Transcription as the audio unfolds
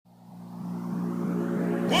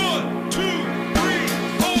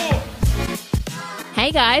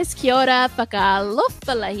Hey guys, kia ora,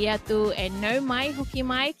 whakalofa lahiatu, and no mai hoki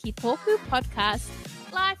mai ki tōku podcast,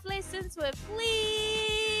 Life Lessons with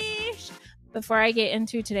Leash. Before I get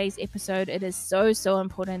into today's episode, it is so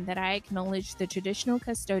important that I acknowledge the traditional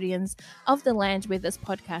custodians of the land where this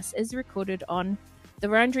podcast is recorded on, the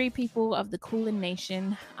Wurundjeri people of the Kulin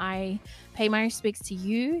Nation. I pay my respects to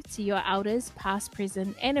you, to your elders, past,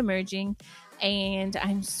 present, and emerging, and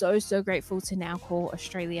I'm so grateful to now call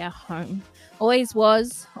Australia home. Always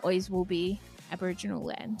was, always will be Aboriginal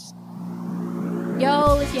land.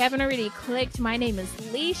 Yo, if you haven't already clicked, my name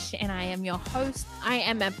is Leash and I am your host. I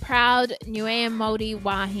am a proud Niue Māori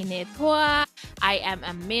wahine toa. I am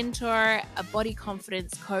a mentor, a body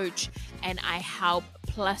confidence coach, and I help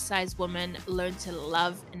plus size women learn to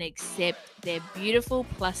love and accept their beautiful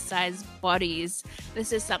plus size bodies.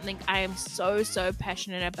 This is something I am so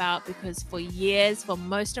passionate about because for years, for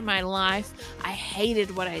most of my life, I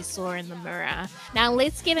hated what I saw in the mirror. Now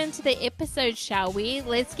let's get into the episode, shall we?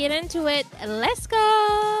 Let's get into it. Let's go.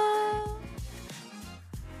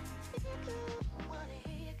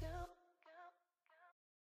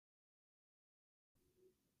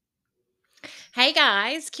 Hey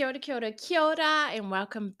guys, kia ora, and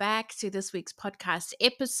welcome back to this week's podcast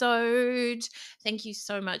episode. Thank you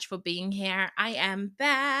so much for being here. I am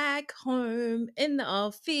back home in the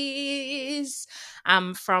office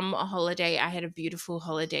from a holiday. I had a beautiful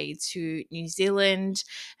holiday to New Zealand,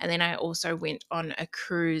 and then I also went on a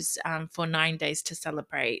cruise for 9 days to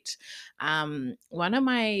celebrate. One of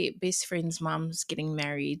my best friend's mom's getting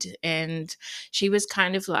married, and she was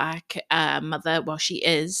kind of like a mother. Well, she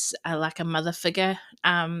is like a mother figure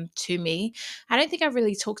to me. I don't think I've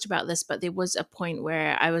really talked about this, but there was a point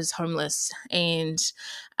where I was homeless and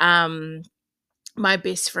my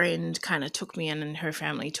best friend kind of took me in and her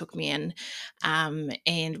family took me in,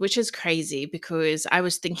 and which is crazy because I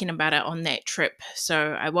was thinking about it on that trip.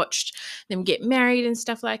 So I watched them get married and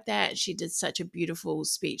stuff like that. She did such a beautiful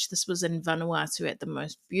speech. This was in Vanuatu at the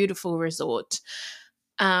most beautiful resort.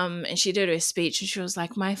 And she did her speech and she was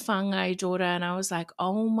like, my whāngai daughter. And I was like,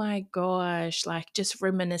 oh my gosh, like just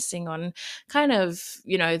reminiscing on kind of,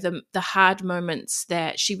 you know, the hard moments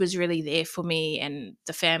that she was really there for me and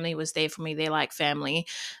the family was there for me. They're like family.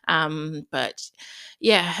 But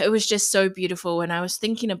yeah, it was just so beautiful. And I was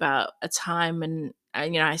thinking about a time and,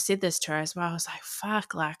 you know, I said this to her as well. I was like,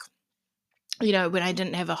 fuck, like, you know, when I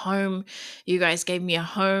didn't have a home, you guys gave me a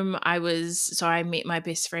home. I met my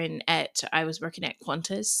best friend I was working at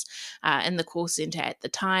Qantas in the call center at the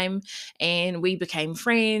time, and we became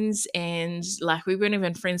friends. And like, we weren't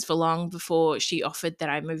even friends for long before she offered that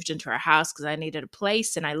I moved into her house because I needed a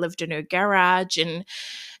place, and I lived in her garage. And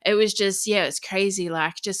it was just, yeah, it's crazy.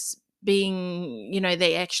 Like, just being, you know,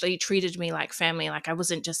 they actually treated me like family. Like, I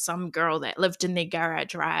wasn't just some girl that lived in their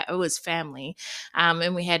garage, right? It was family.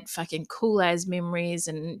 And we had fucking cool as memories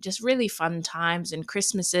and just really fun times and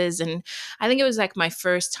Christmases. And I think it was like my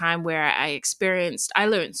first time where I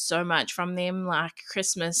learned so much from them. Like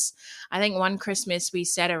Christmas, I think one Christmas we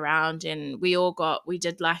sat around and we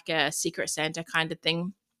did like a Secret Santa kind of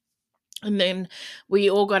thing. And then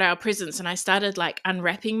we all got our presents and I started like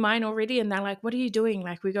unwrapping mine already. And they're like, what are you doing?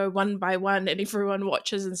 Like, we go one by one and everyone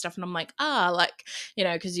watches and stuff. And I'm like, like, you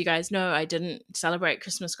know, because you guys know I didn't celebrate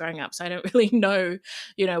Christmas growing up. So I don't really know,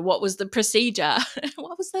 you know, what was the procedure?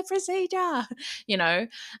 What was the procedure? You know?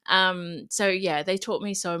 So yeah, they taught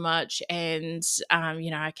me so much. And,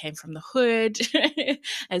 you know, I came from the hood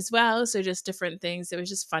as well. So just different things. There was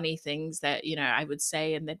just funny things that, you know, I would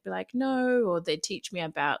say and they'd be like, no, or they'd teach me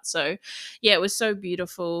about. So yeah, it was so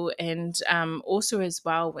beautiful. And also as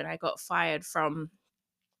well, when I got fired from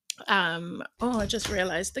I just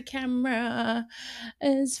realized the camera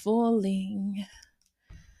is falling.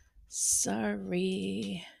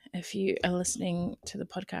 Sorry. If you are listening to the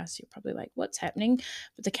podcast, you're probably like, what's happening?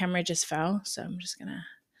 But the camera just fell. So I'm just gonna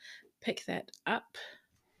pick that up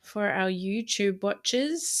for our YouTube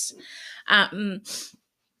watchers.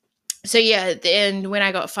 So yeah, then when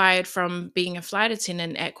I got fired from being a flight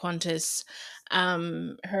attendant at Qantas,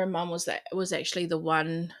 her mum was actually the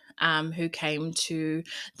one who came to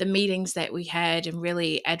the meetings that we had and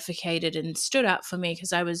really advocated and stood up for me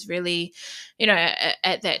because I was really, you know,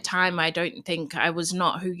 at that time, I don't think I was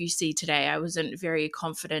not who you see today. I wasn't very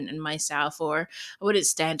confident in myself, or I wouldn't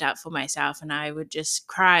stand up for myself, and I would just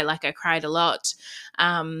cry. Like, I cried a lot,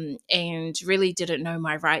 and really didn't know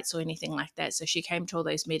my rights or anything like that. So she came to all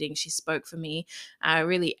those meetings. She spoke for me,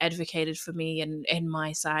 really advocated for me and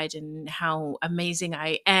my side and how amazing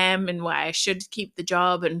I am and why I should keep the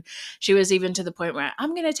job. And she was even to the point where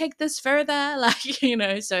I'm going to take this further, like, you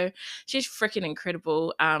know, so she's freaking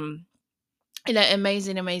incredible. and an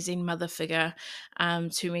amazing, amazing mother figure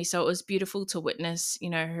to me. So it was beautiful to witness,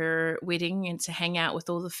 her wedding and to hang out with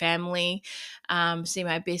all the family, see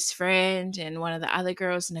my best friend and one of the other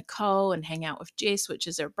girls, Nicole, and hang out with Jess, which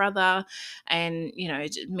is her brother, and,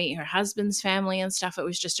 meet her husband's family and stuff. It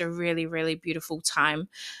was just a really, really beautiful time.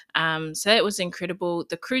 So that was incredible.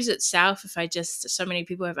 The cruise itself, so many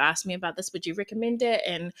people have asked me about this, would you recommend it?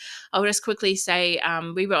 And I'll just quickly say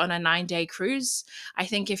we were on a 9-day cruise. I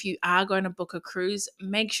think if you are going to book a cruise,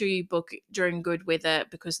 make sure you book during good weather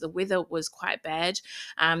because the weather was quite bad.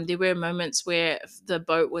 There were moments where the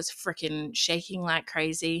boat was freaking shaking like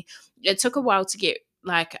crazy. It took a while to get,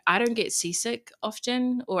 like, I don't get seasick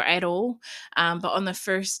often or at all. But on the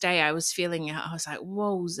first day I was feeling it. I was like,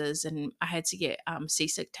 wowzers. And I had to get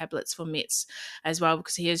seasick tablets for Metz as well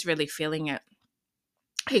because he is really feeling it.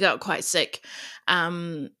 He got quite sick.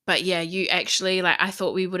 But yeah, you actually, like, I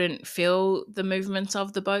thought we wouldn't feel the movements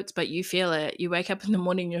of the boats, but you feel it. You wake up in the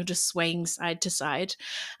morning, you're just swaying side to side.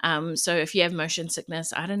 So if you have motion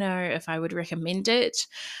sickness, I don't know if I would recommend it.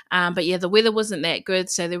 But yeah, the weather wasn't that good,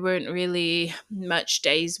 so there weren't really much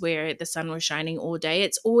days where the sun was shining all day.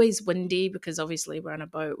 It's always windy because obviously we're on a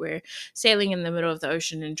boat, we're sailing in the middle of the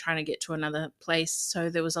ocean and trying to get to another place,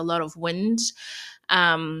 so there was a lot of wind.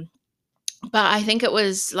 But I think it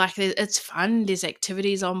was like it's fun. There's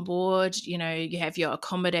activities on board. You have your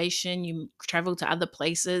accommodation. You travel to other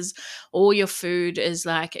places. All your food is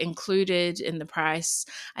like included in the price.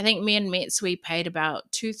 I think me and Metz, we paid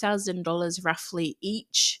about $2,000 roughly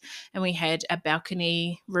each, and we had a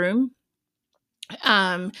balcony room.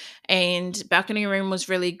 um and balcony room was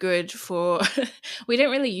really good for we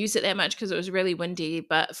didn't really use it that much because it was really windy,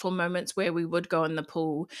 but for moments where we would go in the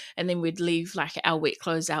pool and then we'd leave like our wet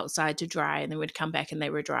clothes outside to dry and then we'd come back and they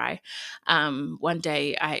were dry. One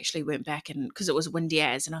day I actually went back, and because it was windy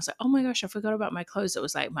as, and I was like, oh my gosh, I forgot about my clothes. It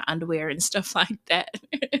was like my underwear and stuff like that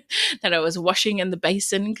that I was washing in the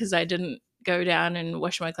basin because I didn't go down and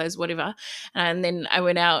wash my clothes, whatever. And then I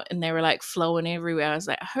went out and they were like flowing everywhere. I was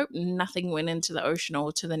like, I hope nothing went into the ocean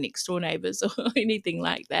or to the next door neighbors or anything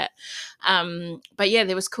like that. But yeah,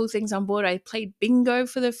 there was cool things on board. I played bingo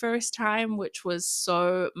for the first time, which was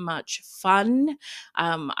so much fun.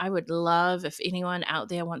 I would love if anyone out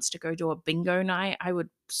there wants to go do a bingo night. I would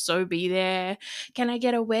so be there. Can I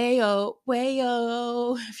get a wayo?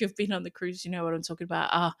 Wayo. If you've been on the cruise, you know what I'm talking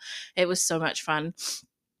about. It was so much fun.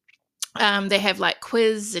 They have like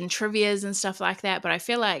quiz and trivias and stuff like that, but I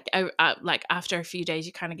feel like like after a few days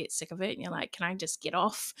you kind of get sick of it and you're like, can I just get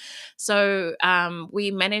off? So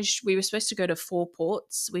we were supposed to go to 4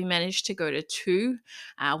 ports. We managed to go to 2.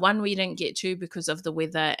 One we didn't get to because of the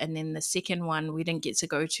weather, and then the second one we didn't get to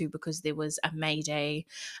go to because there was a Mayday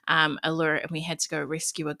alert and we had to go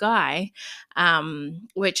rescue a guy,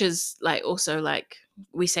 which is like also like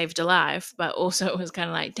we saved a life, but also it was kind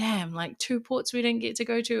of like, damn, like 2 ports we didn't get to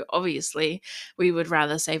go to. Obviously, we would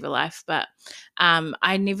rather save a life, but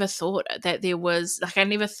I never thought that there was like, I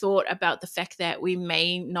never thought about the fact that we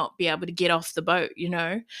may not be able to get off the boat.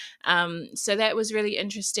 So that was really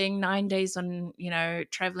interesting. 9 days on,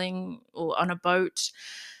 traveling or on a boat.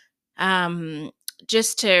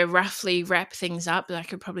 Just to roughly wrap things up, I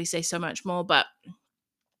could probably say so much more, but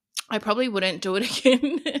I probably wouldn't do it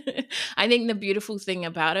again. I think the beautiful thing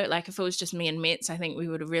about it, like if it was just me and Metz, I think we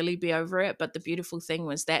would really be over it. But the beautiful thing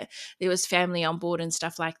was that there was family on board and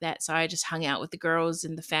stuff like that. So I just hung out with the girls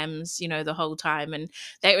and the fams, the whole time. And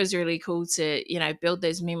that was really cool to, build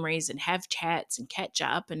those memories and have chats and catch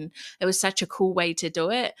up. And it was such a cool way to do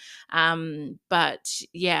it. But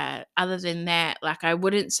yeah, other than that, like I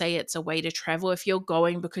wouldn't say it's a way to travel. If you're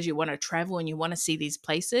going because you want to travel and you want to see these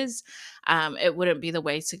places, it wouldn't be the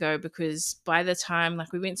way to go, because by the time,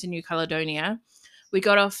 like, we went to New Caledonia, we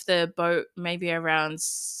got off the boat maybe around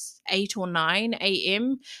 8 or 9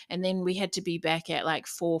 a.m. and then we had to be back at like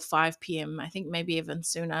 4 5 p.m. I think maybe even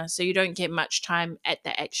sooner, so you don't get much time at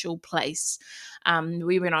the actual place.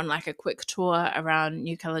 We went on like a quick tour around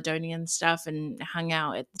New Caledonia and stuff and hung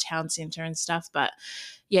out at the town center and stuff, but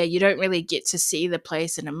yeah, you don't really get to see the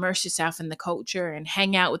place and immerse yourself in the culture and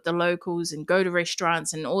hang out with the locals and go to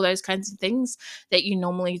restaurants and all those kinds of things that you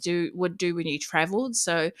normally would do when you traveled.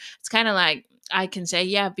 So it's kind of like, I can say,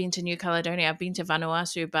 yeah, I've been to New Caledonia, I've been to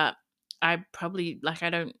Vanuatu, but I probably, like, I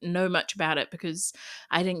don't know much about it because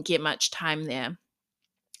I didn't get much time there.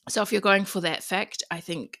 So if you're going for that fact, I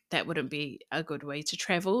think that wouldn't be a good way to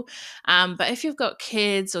travel. But if you've got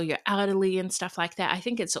kids or you're elderly and stuff like that, I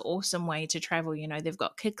think it's an awesome way to travel. They've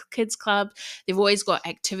got kids club. They've always got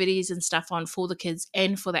activities and stuff on for the kids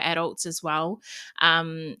and for the adults as well.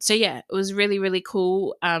 So yeah, it was really, really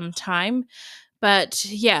cool time. But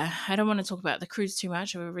yeah, I don't want to talk about the cruise too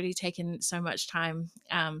much. We've already taken so much time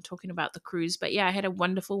talking about the cruise. But yeah, I had a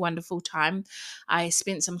wonderful, wonderful time. I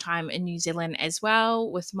spent some time in New Zealand as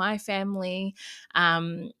well with my family,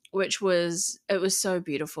 which was, it was so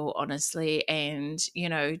beautiful, honestly. And,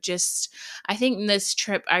 just, I think in this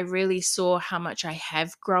trip, I really saw how much I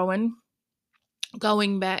have grown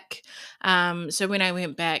going back. So when I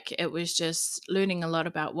went back, it was just learning a lot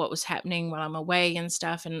about what was happening while I'm away and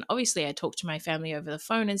stuff. And obviously, I talk to my family over the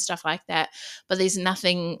phone and stuff like that. But there's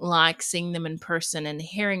nothing like seeing them in person and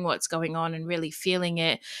hearing what's going on and really feeling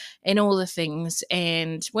it and all the things.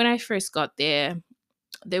 And when I first got there,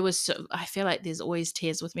 there was I feel like there's always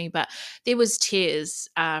tears with me, but there was tears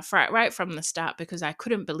right from the start, because I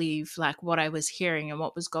couldn't believe like what I was hearing and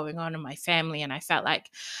what was going on in my family. And I felt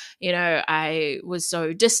like, I was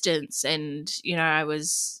so distant, and I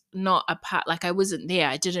was not a part, like I wasn't there.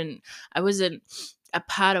 I wasn't a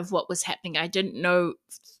part of what was happening. I didn't know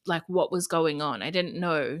like what was going on. I didn't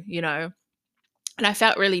know. And I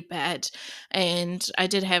felt really bad. And I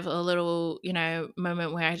did have a little,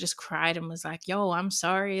 moment where I just cried and was like, yo, I'm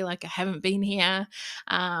sorry. Like, I haven't been here.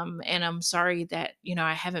 And I'm sorry that,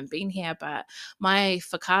 I haven't been here. But my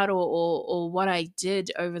whakaaro, or what I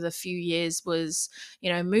did over the few years was,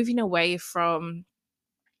 moving away from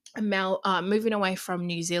moving away from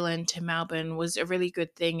New Zealand to Melbourne was a really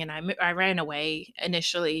good thing. And I ran away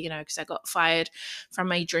initially, because I got fired from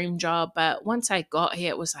my dream job. But once I got here,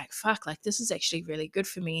 it was like, fuck, like this is actually really good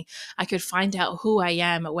for me. I could find out who I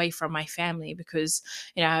am away from my family, because,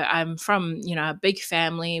 I'm from, a big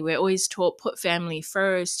family. We're always taught put family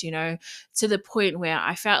first, to the point where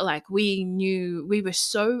I felt like we were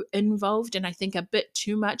so involved, and I think a bit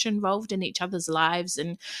too much involved in each other's lives.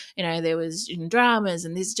 And there was dramas,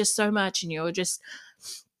 and there's just so much, and you're just,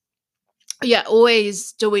 yeah,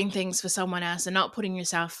 always doing things for someone else and not putting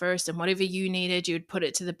yourself first. And whatever you needed, you would put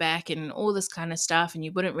it to the back and all this kind of stuff. And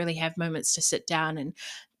you wouldn't really have moments to sit down and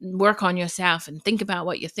work on yourself and think about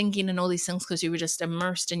what you're thinking and all these things, because you were just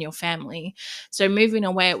immersed in your family. So moving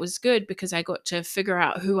away, it was good because I got to figure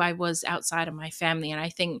out who I was outside of my family. And I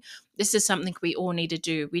think this is something we all need to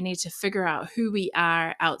do. We need to figure out who we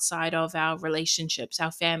are outside of our relationships,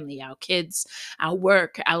 our family, our kids, our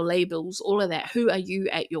work, our labels, all of that. Who are you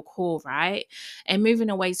at your core, right? And moving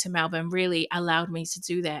away to Melbourne really allowed me to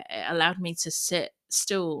do that. It allowed me to sit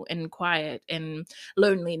still and quiet and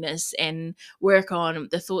loneliness and work on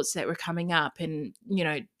the thoughts that were coming up, and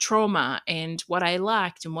trauma and what I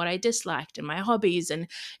liked and what I disliked and my hobbies, and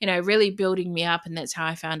really building me up. And that's how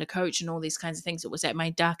I found a coach and all these kinds of things. It was at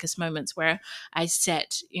my darkest moments where I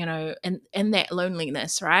sat in that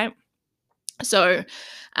loneliness, right? So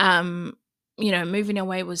moving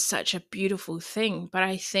away was such a beautiful thing. But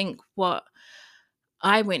I think what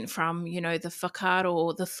I went from, the whakaaro,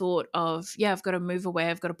 or the thought of, yeah, I've got to move away.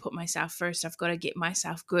 I've got to put myself first. I've got to get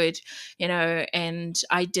myself good, and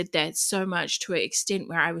I did that so much to an extent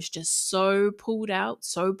where I was just so pulled out,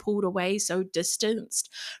 so pulled away, so distanced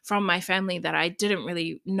from my family that I didn't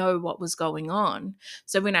really know what was going on.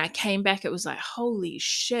 So when I came back, it was like, holy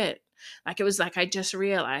shit. Like, it was like I just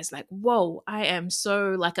realized, like, whoa, I am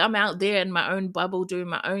so, like, I'm out there in my own bubble doing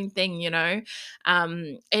my own thing,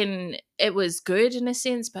 and it was good in a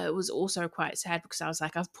sense, but it was also quite sad, because I was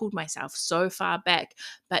like, I've pulled myself so far back,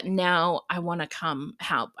 but now I want to come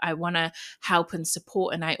help. I want to help and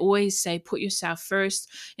support. And I always say, put yourself first,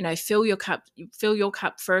 fill your cup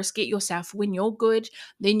first, get yourself, when you're good,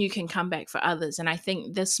 then you can come back for others. And I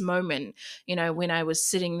think this moment, when I was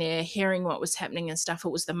sitting there hearing what was happening and stuff, it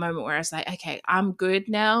was the moment where I was like, okay, I'm good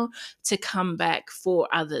now to come back for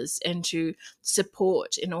others and to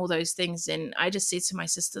support and all those things. And I just said to my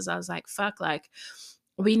sisters, I was like, fuck, like,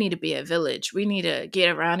 we need to be a village. We need to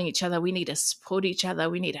get around each other. We need to support each other.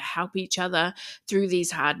 We need to help each other through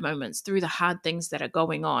these hard moments, through the hard things that are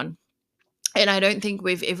going on. And I don't think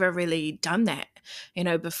we've ever really done that,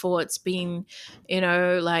 before. It's been,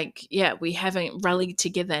 like, yeah, we haven't rallied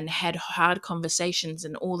together and had hard conversations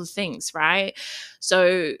and all the things, right?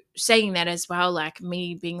 So saying that as well, like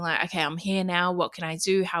me being like, okay, I'm here now. What can I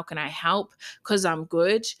do? How can I help? Because I'm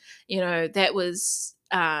good. That was,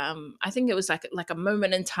 I think it was like a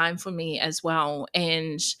moment in time for me as well.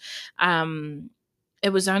 And,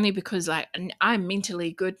 it was only because, like, I'm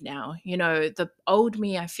mentally good now. The old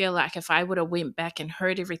me, I feel like if I would have went back and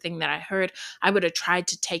heard everything that I heard, I would have tried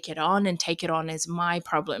to take it on and take it on as my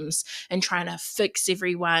problems and trying to fix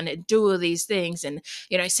everyone and do all these things and,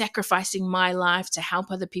 sacrificing my life to help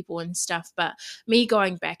other people and stuff. But me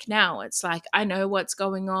going back now, it's like, I know what's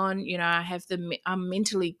going on. I'm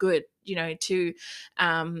mentally good to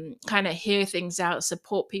kind of hear things out,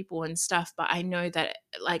 support people and stuff. But I know that,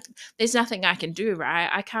 like, there's nothing I can do, right?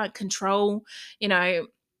 I can't control, you know,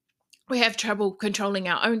 we have trouble controlling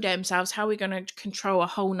our own damn selves. How are we going to control a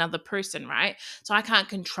whole nother person, right? So I can't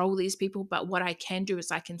control these people, but what I can do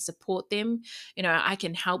is I can support them. I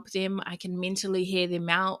can help them. I can mentally hear them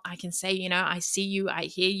out. I can say, I see you, I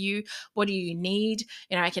hear you. What do you need?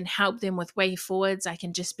 I can help them with way forwards. I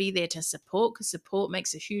can just be there to support, because support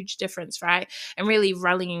makes a huge difference, right? And really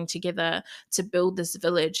rallying together to build this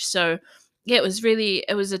village. So yeah,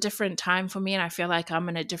 it was a different time for me, and I feel like I'm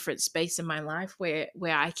in a different space in my life where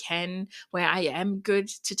I am good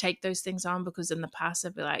to take those things on, because in the past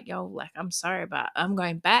I'd be like, yo, like, I'm sorry, but I'm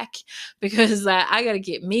going back because I got to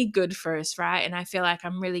get me good first, right? And I feel like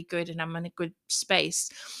I'm really good and I'm in a good space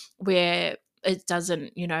where it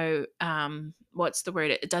doesn't, what's the word?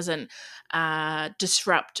 It doesn't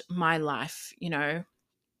disrupt my life,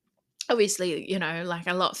 obviously, like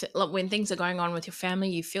a lot when things are going on with your family,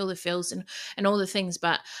 you feel the feels and all the things,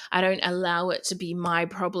 but I don't allow it to be my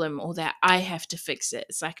problem or that I have to fix it.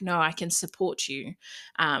 It's like, no, I can support you,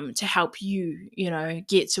 to help you,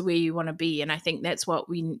 get to where you want to be. And I think that's what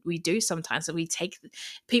we do sometimes, that we take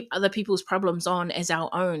other people's problems on as our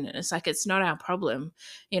own, and it's like, it's not our problem,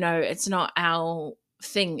 it's not our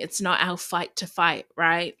thing, it's not our fight to fight,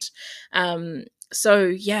 right? So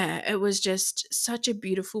yeah, it was just such a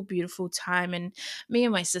beautiful, beautiful time. And me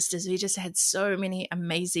and my sisters, we just had so many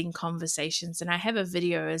amazing conversations. And I have a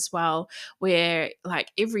video as well where,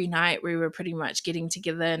 like, every night we were pretty much getting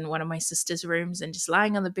together in one of my sister's rooms and just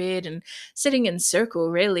lying on the bed and sitting in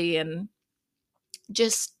circle, really, and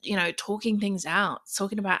just talking things out,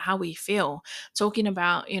 talking about how we feel, talking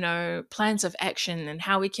about plans of action and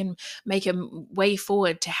how we can make a way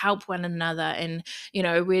forward to help one another. And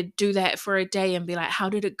we'd do that for a day and be like, how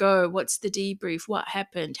did it go? What's the debrief? What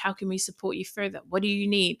happened? How can we support you further? What do you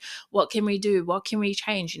need? What can we do? What can we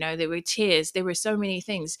change? There were tears, there were so many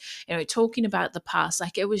things, talking about the past.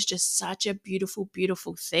 Like, it was just such a beautiful,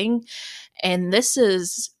 beautiful thing. And this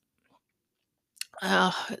is,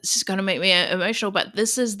 it's just going to make me emotional, but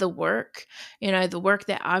this is the work, the work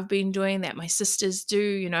that I've been doing, that my sisters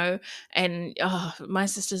do, and my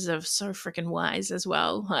sisters are so freaking wise as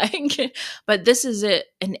well. Like, but this is it.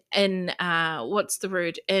 And what's the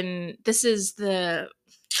word? And this is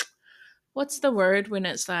what's the word when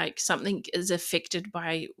it's like something is affected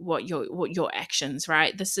by what your actions,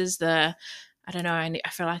 right? This is I don't know. I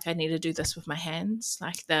feel like I need to do this with my hands.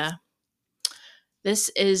 Like this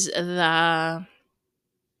is the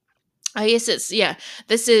I guess it's, yeah,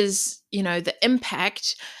 this is, the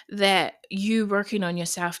impact that you working on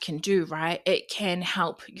yourself can do, right? It can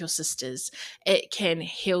help your sisters. It can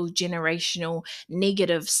heal generational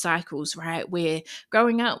negative cycles, right? Where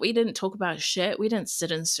growing up, we didn't talk about shit. We didn't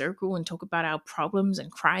sit in circle and talk about our problems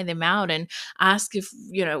and cry them out and ask if,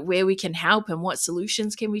 where we can help and what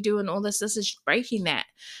solutions can we do and all this. This is breaking that.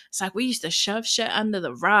 It's like we used to shove shit under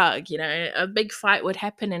the rug, a big fight would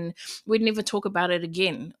happen and we'd never talk about it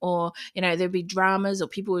again. Or, there'd be dramas or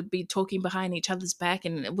people would be talking behind each other's back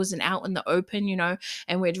and it wasn't out in the open,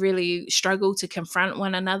 and we'd really struggle to confront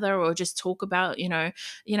one another or just talk about,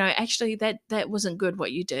 actually that wasn't good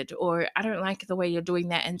what you did, or I don't like the way you're doing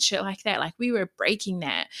that and shit like that. Like, we were breaking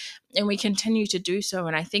that and we continue to do so.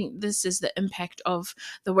 And I think this is the impact of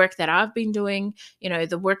the work that I've been doing,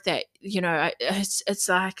 the work that, it's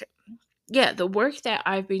like, yeah, the work that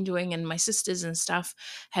I've been doing and my sisters and stuff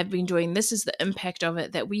have been doing, this is the impact of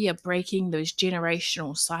it, that we are breaking those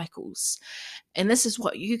generational cycles. And this is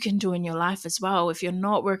what you can do in your life as well. If you're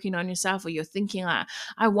not working on yourself, or you're thinking like,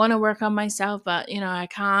 I want to work on myself, but I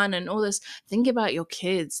can't, and all this, think about your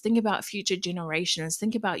kids, think about future generations,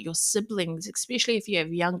 think about your siblings, especially if you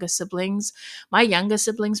have younger siblings. My younger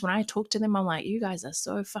siblings, when I talk to them, I'm like, you guys are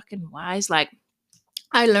so fucking wise. Like,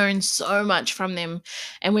 I learned so much from them.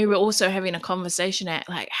 And we were also having a conversation at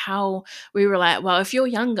like how we were like, well, if you're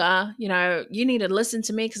younger, you need to listen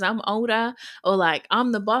to me because I'm older, or like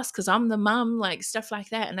I'm the boss because I'm the mum, like stuff like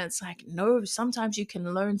that. And it's like, no, sometimes you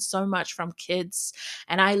can learn so much from kids.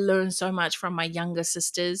 And I learned so much from my younger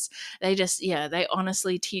sisters. They just, yeah, they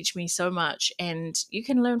honestly teach me so much. And you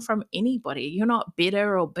can learn from anybody. You're not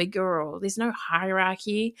better or bigger, or there's no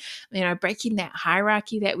hierarchy, breaking that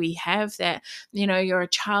hierarchy that we have, that, you're a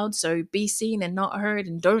child, so be seen and not heard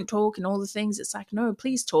and don't talk and all the things. It's like, no,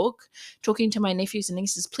 please talk. Talking to my nephews and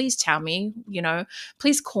nieces, please tell me,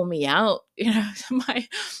 please call me out. My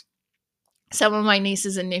some of my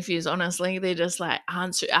nieces and nephews, honestly, they're just like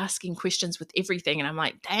asking questions with everything. And I'm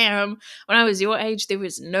like, damn, when I was your age, there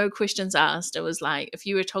was no questions asked. It was like, if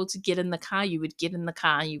you were told to get in the car, you would get in the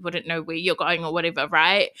car. You wouldn't know where you're going or whatever,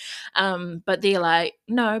 right? But they're like,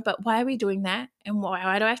 no, but why are we doing that? And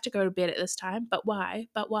why do I have to go to bed at this time? But why?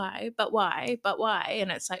 But why? But why? But why?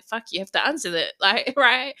 And it's like, fuck, you have to answer that. Like,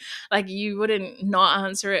 right? Like, you wouldn't not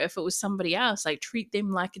answer it if it was somebody else. Like, treat them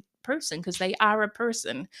like a person, because they are a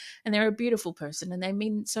person, and they're a beautiful person, and they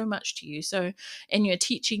mean so much to you. So, and you're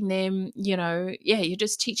teaching them, yeah, you're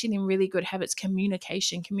just teaching them really good habits.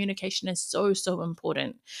 Communication is so, so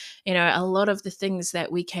important. A lot of the things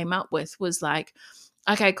that we came up with was like,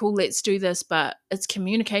 okay, cool, let's do this, but it's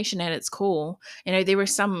communication at its core. There were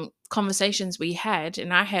some conversations we had,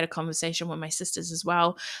 and I had a conversation with my sisters as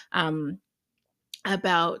well,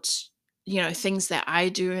 about things that I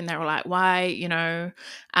do, and they were like, why,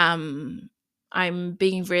 um I'm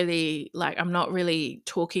being really, like, I'm not really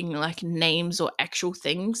talking like names or actual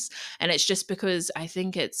things. And it's just because I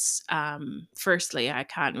think it's, firstly, I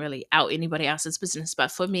can't really out anybody else's business, but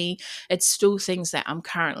for me, it's still things that I'm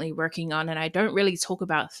currently working on, and I don't really talk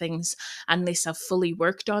about things unless I've fully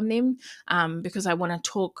worked on them, because I want to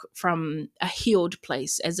talk from a healed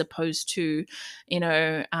place, as opposed to,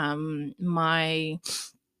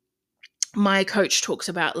 my coach talks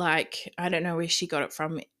about, like, I don't know where she got it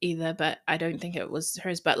from either, but I don't think it was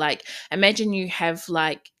hers, but like, imagine you have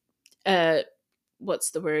like, uh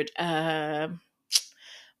what's the word,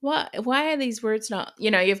 what, why are these words not,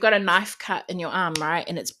 you've got a knife cut in your arm, right,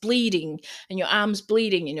 and it's bleeding, and your arm's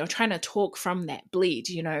bleeding, and you're trying to talk from that bleed,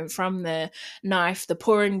 from the knife, the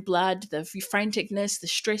pouring blood, the franticness, the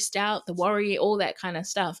stressed out, the worry, all that kind of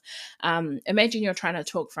stuff. Imagine you're trying to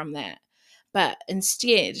talk from that. But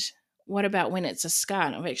instead, what about when it's a scar?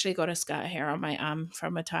 And I've actually got a scar here on my arm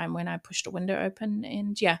from a time when I pushed a window open,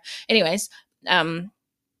 and yeah, anyways,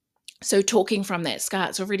 so talking from that scar,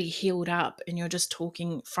 it's already healed up, and you're just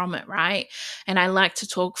talking from it, right? And I like to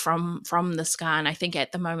talk from the scar, and I think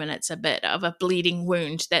at the moment it's a bit of a bleeding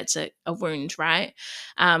wound. That's a wound, right?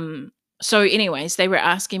 So anyways, they were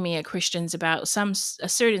asking me questions about a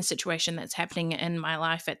certain situation that's happening in my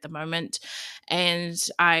life at the moment, and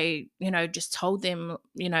I, just told them,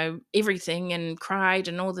 everything, and cried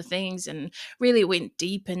and all the things, and really went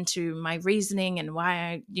deep into my reasoning and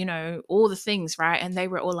why I, all the things, right? And they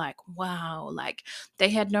were all like, wow, like, they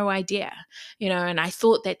had no idea, and I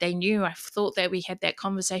thought that they knew. I thought that we had that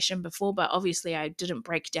conversation before, but obviously I didn't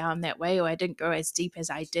break down that way, or I didn't go as deep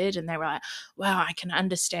as I did. And they were like, wow, I can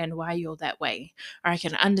understand why you're that way, or I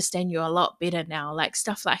can understand you a lot better now, like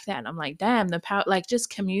stuff like that. And I'm like, damn, the power, like, just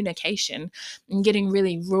communication, and getting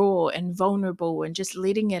really raw and vulnerable, and just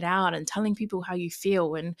letting it out, and telling people how you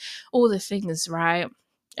feel, and all the things, right?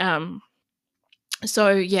 Um, so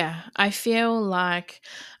yeah, I feel like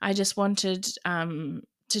I just wanted,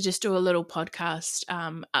 to just do a little podcast,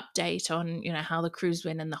 update on, how the cruise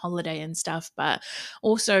went and the holiday and stuff, but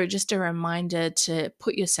also just a reminder to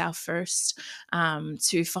put yourself first,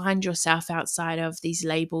 to find yourself outside of these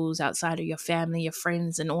labels, outside of your family, your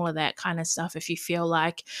friends, and all of that kind of stuff. If you feel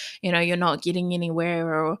like, you're not getting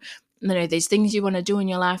anywhere, or there's things you want to do in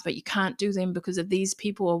your life but you can't do them because of these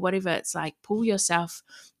people or whatever, it's like, pull yourself,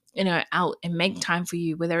 out, and make time for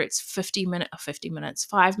you, whether it's 50 minutes,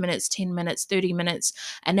 5 minutes, 10 minutes, 30 minutes,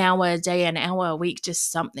 an hour a day, an hour a week,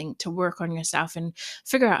 just something to work on yourself and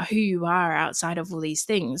figure out who you are outside of all these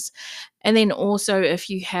things. And then also, if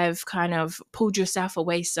you have kind of pulled yourself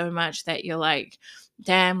away so much that you're like,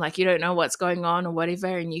 damn, like, you don't know what's going on or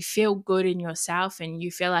whatever, and you feel good in yourself, and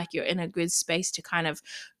you feel like you're in a good space to kind of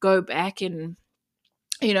go back and,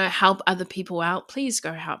 help other people out, please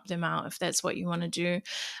go help them out if that's what you want to do.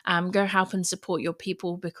 Go help and support your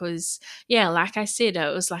people, because yeah, like I said,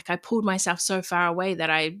 it was like I pulled myself so far away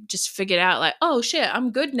that I just figured out, like, oh shit,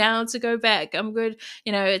 I'm good now to go back. I'm good.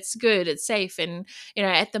 It's good. It's safe. And,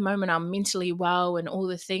 at the moment I'm mentally well, and all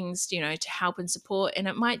the things, to help and support. And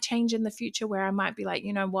it might change in the future where I might be like,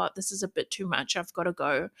 you know what, this is a bit too much. I've got to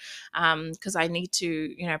go. Because I need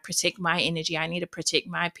to, protect my energy. I need to protect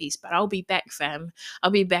my peace, but I'll be back, fam.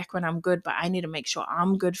 I'll be back when I'm good, but I need to make sure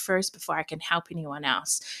I'm good first before I can help anyone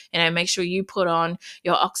else. Make sure you put on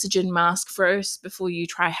your oxygen mask first before you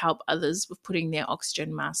try help others with putting their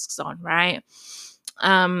oxygen masks on, right?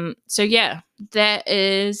 So yeah, that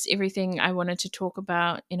is everything I wanted to talk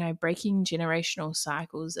about. Breaking generational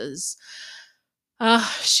cycles is,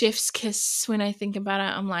 chef's kiss. When I think about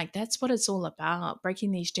it, I'm like, that's what it's all about,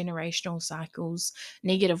 breaking these generational cycles,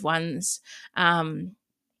 negative ones.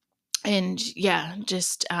 and yeah,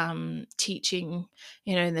 just teaching,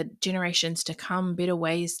 the generations to come better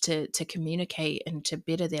ways to communicate and to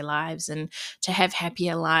better their lives and to have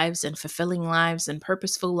happier lives and fulfilling lives and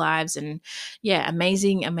purposeful lives and yeah,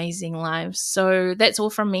 amazing lives. So that's all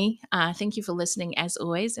from me. Thank you for listening as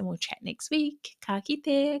always, and we'll chat next week. Ka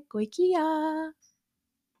kite, koe kia.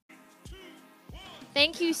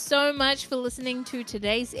 Thank you so much for listening to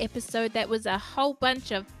today's episode. That was a whole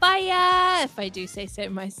bunch of fire, if I do say so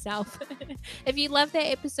myself. If you love that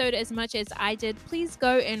episode as much as I did, please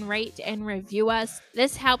go and rate and review us.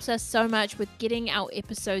 This helps us so much with getting our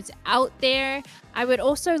episodes out there. I would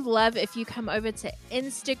also love if you come over to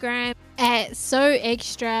Instagram at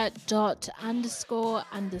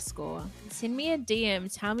soextra.__. Send me a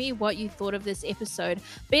DM. Tell me what you thought of this episode.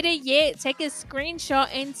 Better yet, take a screenshot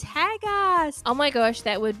and tag us. Oh my gosh,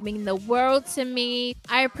 that would mean the world to me.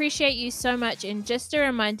 I appreciate you so much. And just a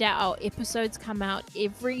reminder, our episodes come out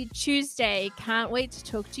every Tuesday. Can't wait to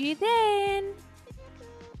talk to you then.